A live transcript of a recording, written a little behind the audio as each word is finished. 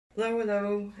Hello,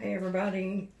 hello, hey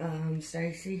everybody,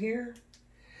 Stacy here,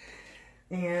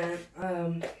 and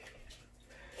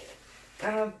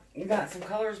I've got some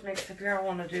colors mixed up here. I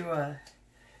want to do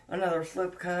another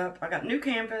flip cup. I got new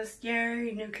canvas,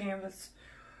 yay, new canvas.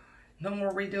 No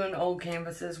more redoing old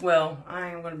canvases. Well, I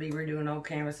am going to be redoing old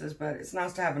canvases, but it's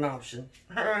nice to have an option.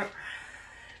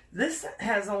 This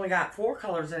has only got 4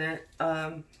 colors in it,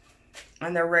 and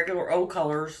they're regular old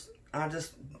colors. I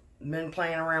just been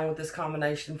playing around with this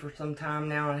combination for some time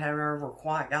now and haven't ever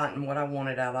quite gotten what I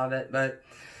wanted out of it, but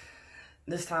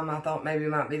this time I thought maybe it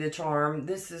might be the charm.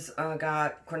 This has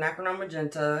got quinacridone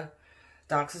magenta,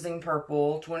 dioxazine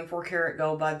purple, 24 karat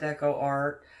gold by Deco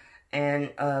Art,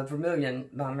 and vermilion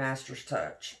by Master's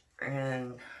Touch,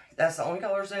 and that's the only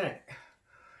colors in it.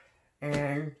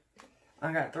 And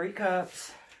I got 3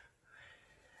 cups,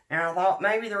 and I thought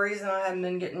maybe the reason I haven't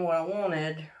been getting what I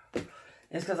wanted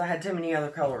is because I had too many other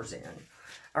colors in.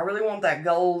 I really want that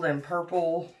gold and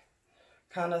purple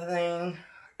kind of thing.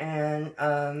 And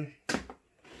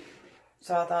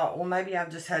so I thought, well, maybe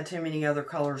I've just had too many other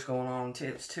colors going on too.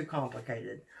 It's too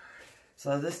complicated.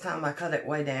 So this time I cut it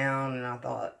way down, and I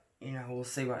thought, you know, we'll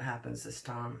see what happens this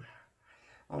time.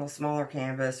 On a smaller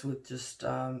canvas with just,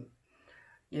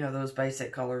 you know, those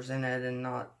basic colors in it and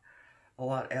not a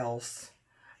lot else.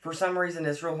 For some reason,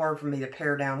 it's real hard for me to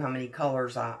pare down how many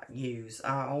colors I use.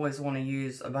 I always want to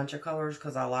use a bunch of colors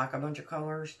because I like a bunch of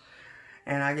colors.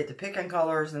 And I get to picking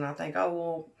colors, and I think, oh,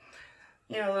 well,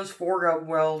 you know, those 4 go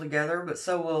well together, but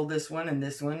so will this one and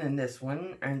this one and this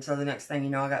one. And so the next thing you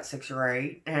know, I got 6 or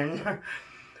 8. And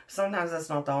sometimes that's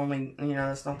not the only, you know,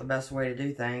 that's not the best way to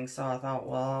do things. So I thought,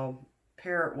 well, I'll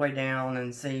pare it way down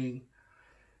and see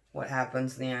what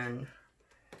happens then.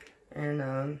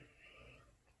 And,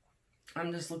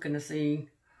 I'm just looking to see.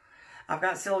 I've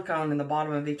got silicone in the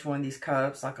bottom of each one of these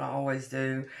cups, like I always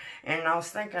do. And I was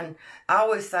thinking, I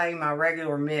always say my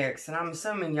regular mix, and I'm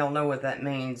assuming y'all know what that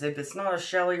means. If it's not a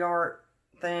Shelly Art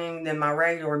thing, then my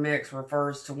regular mix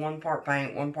refers to 1 part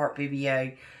paint, 1 part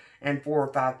PVA, and 4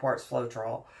 or 5 parts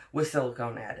Floetrol with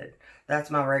silicone added. That's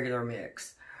my regular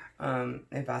mix,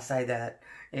 if I say that.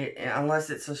 Unless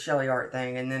it's a Shelly Art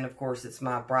thing, and then, of course, it's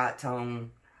my bright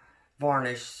tone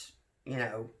varnish, you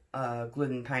know,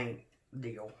 gluten paint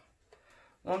deal.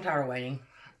 Well, I'm tired of waiting.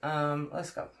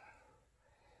 Let's go.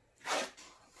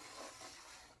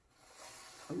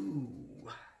 Ooh.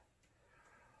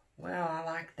 Well, I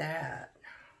like that.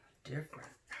 Different.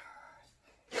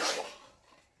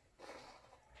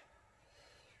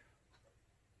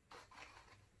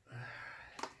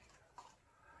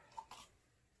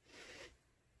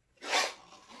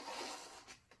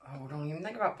 Oh, don't even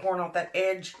think about pouring off that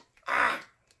edge. Ah!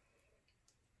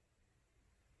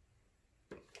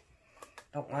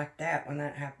 Don't like that when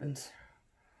that happens.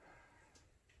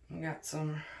 We got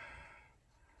some,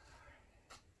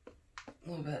 a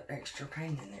little bit extra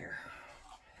paint in there.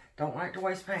 Don't like to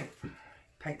waste paint.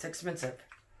 Paint's expensive.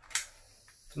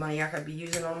 It's money I could be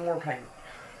using on more paint.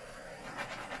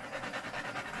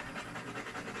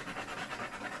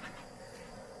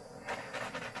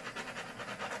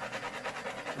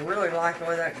 I really like the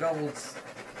way that gold's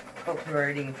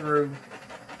perforating through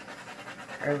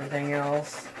everything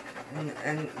else.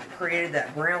 And created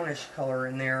that brownish color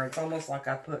in there. It's almost like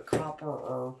I put copper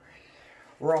or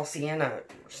raw sienna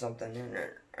or something in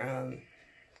it.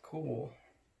 Cool.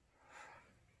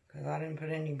 Because I didn't put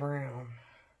any brown.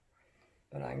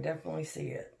 But I can definitely see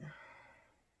it.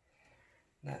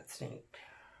 That's neat.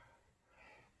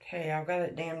 Okay, I've got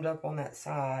it dammed up on that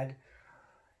side.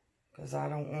 Because I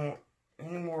don't want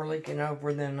any more leaking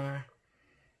over than I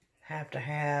have to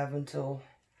have until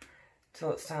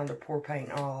it's time to pour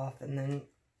paint off. And then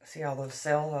see all those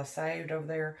cells I saved over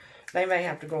there? They may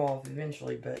have to go off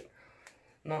eventually, but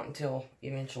not until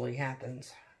eventually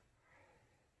happens.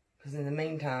 Because in the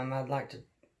meantime, I'd like to,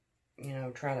 you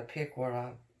know, try to pick what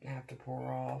I have to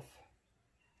pour off.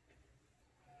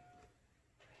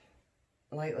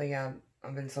 Lately, I've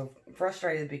been so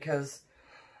frustrated because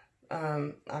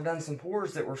I've done some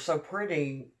pours that were so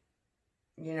pretty.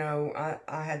 You know,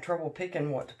 I had trouble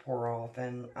picking what to pour off,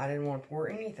 and I didn't want to pour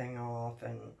anything off,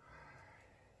 and,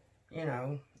 you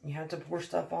know, you have to pour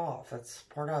stuff off. That's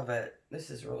part of it.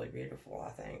 This is really beautiful, I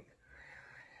think.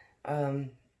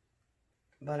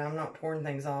 But I'm not pouring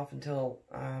things off until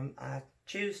I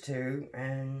choose to,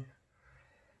 and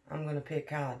I'm going to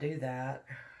pick how I do that.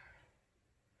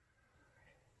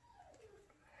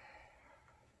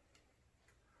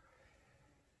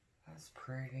 That's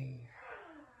pretty.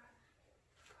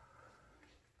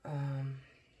 I'm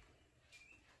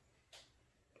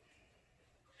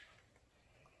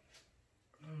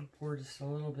going to pour just a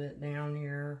little bit down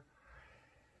here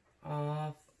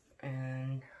off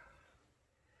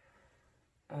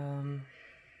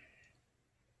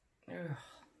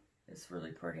it's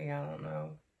really pretty. I don't know.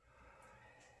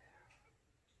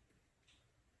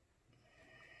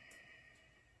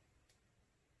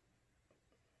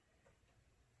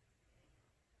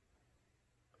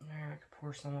 There, I could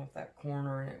pour some off that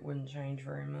corner and it wouldn't change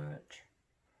very much.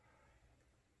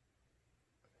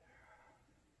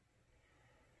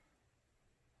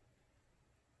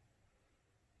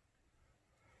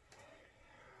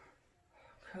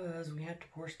 Because we have to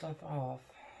pour stuff off.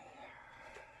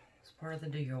 It's part of the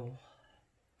deal.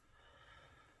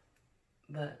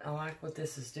 But I like what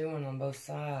this is doing on both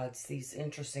sides. These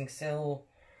interesting cell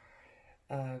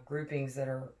groupings that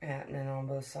are happening on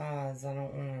both sides. I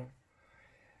don't want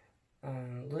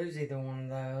to lose either one of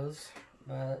those.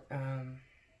 But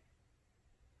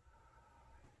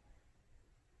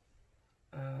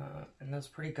and those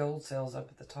pretty gold cells up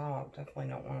at the top. Definitely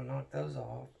don't want to knock those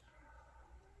off.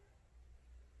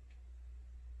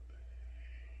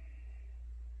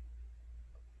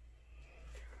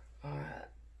 Alright.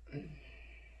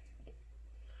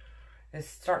 It's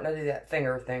starting to do that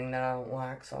finger thing that I don't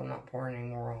like, so I'm not pouring any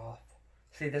more off.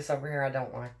 See this over here? I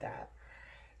don't like that.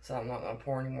 So I'm not going to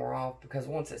pour any more off, because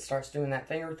once it starts doing that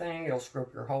finger thing, it'll screw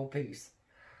up your whole piece.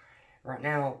 Right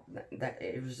now, that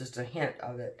it was just a hint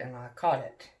of it, and I caught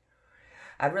it.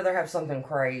 I'd rather have something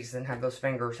crazy than have those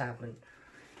fingers happen,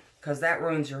 because that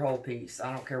ruins your whole piece.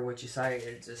 I don't care what you say.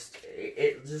 It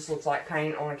just looks like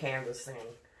paint on a canvas thing.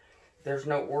 There's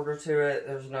no order to it.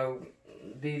 There's no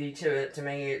beauty to it. To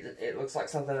me, it looks like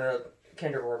something a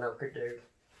kindergartner could do.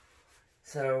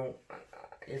 So,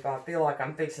 if I feel like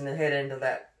I'm fixing to head into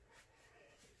that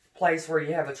place where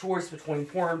you have a choice between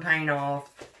pouring paint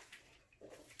off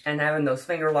and having those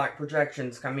finger-like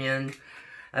projections come in,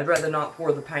 I'd rather not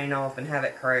pour the paint off and have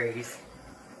it craze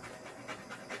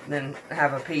than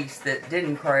have a piece that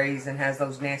didn't craze and has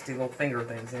those nasty little finger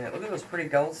things in it. Look at those pretty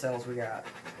gold cells we got.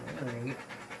 They're neat.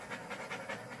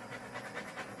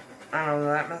 I don't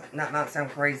know, that might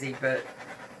sound crazy, but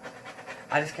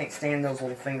I just can't stand those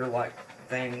little finger-like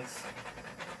things.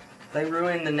 They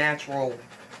ruin the natural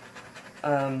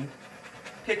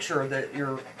picture that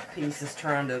your piece is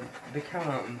trying to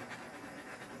become.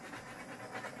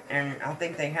 And I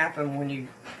think they happen when you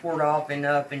pour it off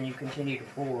enough and you continue to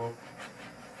pour.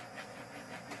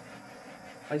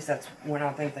 At least that's when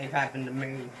I think they've happened to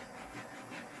me.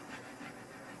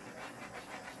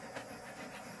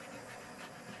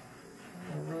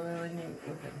 Really neat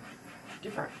looking,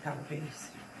 different kind of piece.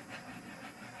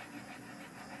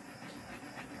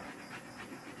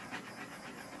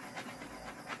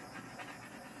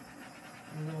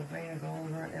 A little vein of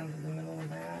gold right down to the middle of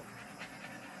that.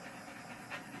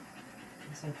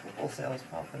 And some purple cells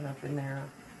popping up in there.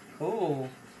 Cool.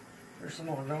 There's some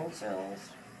more gold cells.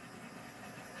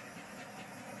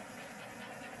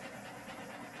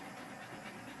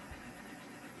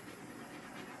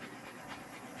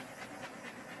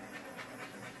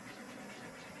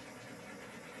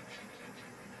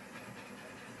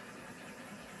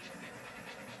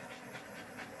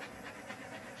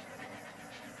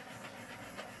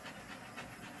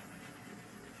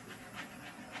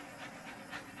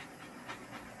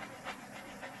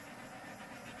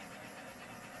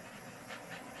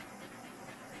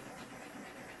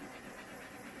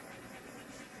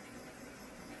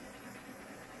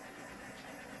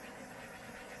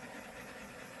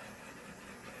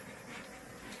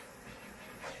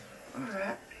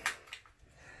 Alright.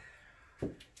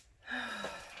 Let's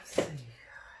see.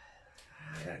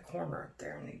 I got a corner up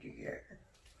there I need to get.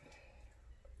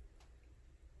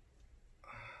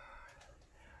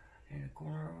 And a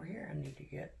corner over here I need to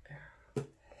get.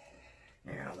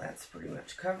 Now that's pretty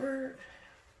much covered.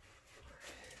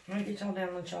 I'm going to get y'all down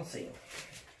and let y'all see.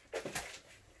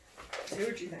 See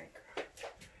what you think.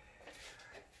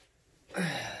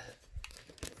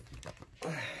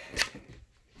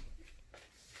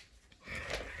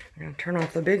 I'm going to turn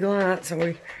off the big light so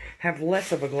we have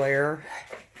less of a glare.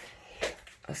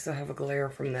 I still have a glare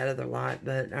from that other light,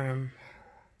 but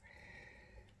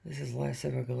this is less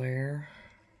of a glare.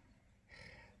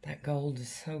 That gold is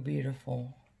so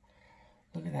beautiful.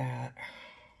 Look at that.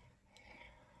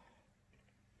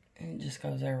 It just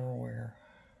goes everywhere.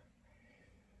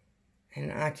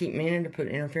 And I keep meaning to put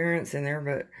interference in there,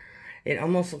 but it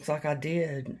almost looks like I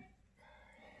did.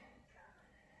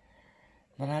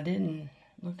 But I didn't.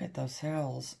 Look at those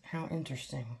cells. How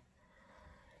interesting.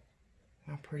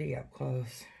 How pretty up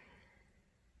close.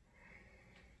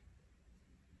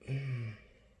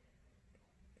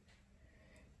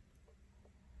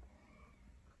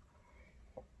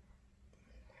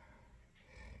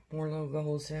 More little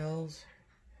gold cells.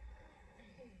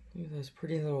 Look at those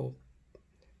pretty little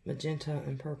magenta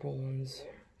and purple ones.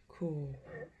 Cool.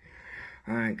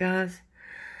 Alright, guys.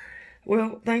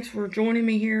 Well, thanks for joining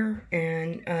me here,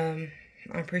 and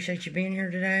I appreciate you being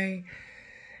here today.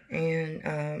 And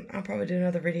I'll probably do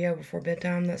another video before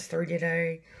bedtime. That's 3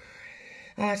 today.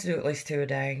 I like to do at least 2 a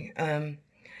day.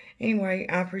 Anyway,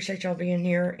 I appreciate y'all being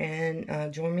here,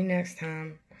 and join me next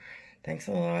time. Thanks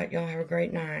a lot. Y'all have a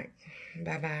great night.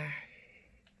 Bye-bye.